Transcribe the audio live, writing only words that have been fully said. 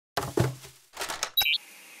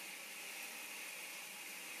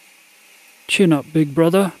Chin up, big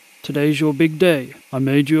brother. Today's your big day. I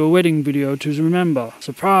made you a wedding video to remember.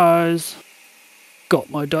 Surprise! Got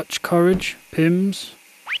my Dutch courage, Pims.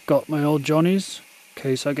 Got my old Johnnies,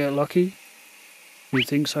 case I get lucky.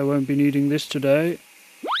 Methinks I won't be needing this today.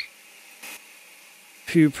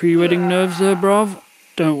 Few pre-wedding nerves there, bruv.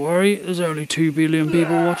 Don't worry, there's only 2 billion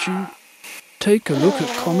people watching. Take a look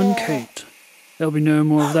at Common Kate. There'll be no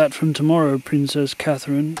more of that from tomorrow, Princess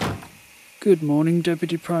Catherine. Good morning,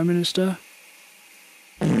 Deputy Prime Minister.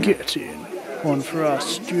 Get in. One for our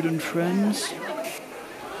student friends.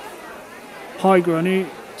 Hi, Granny.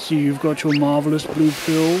 See you've got your marvellous blue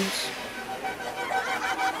pills.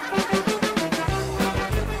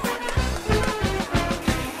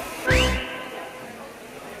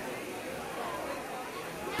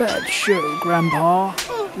 Bad show, Grandpa.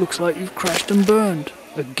 Looks like you've crashed and burned.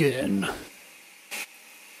 Again.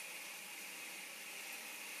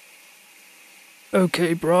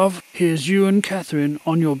 Okay, bruv. Here's you and Catherine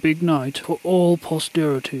on your big night for all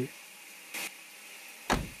posterity.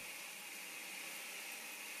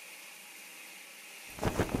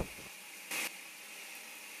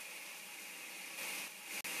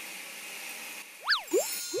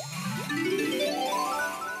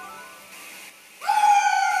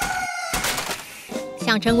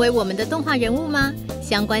想成为我们的动画人物吗？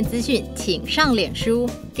相关资讯请上脸书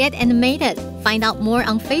Get Animated， find out more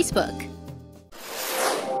on Facebook。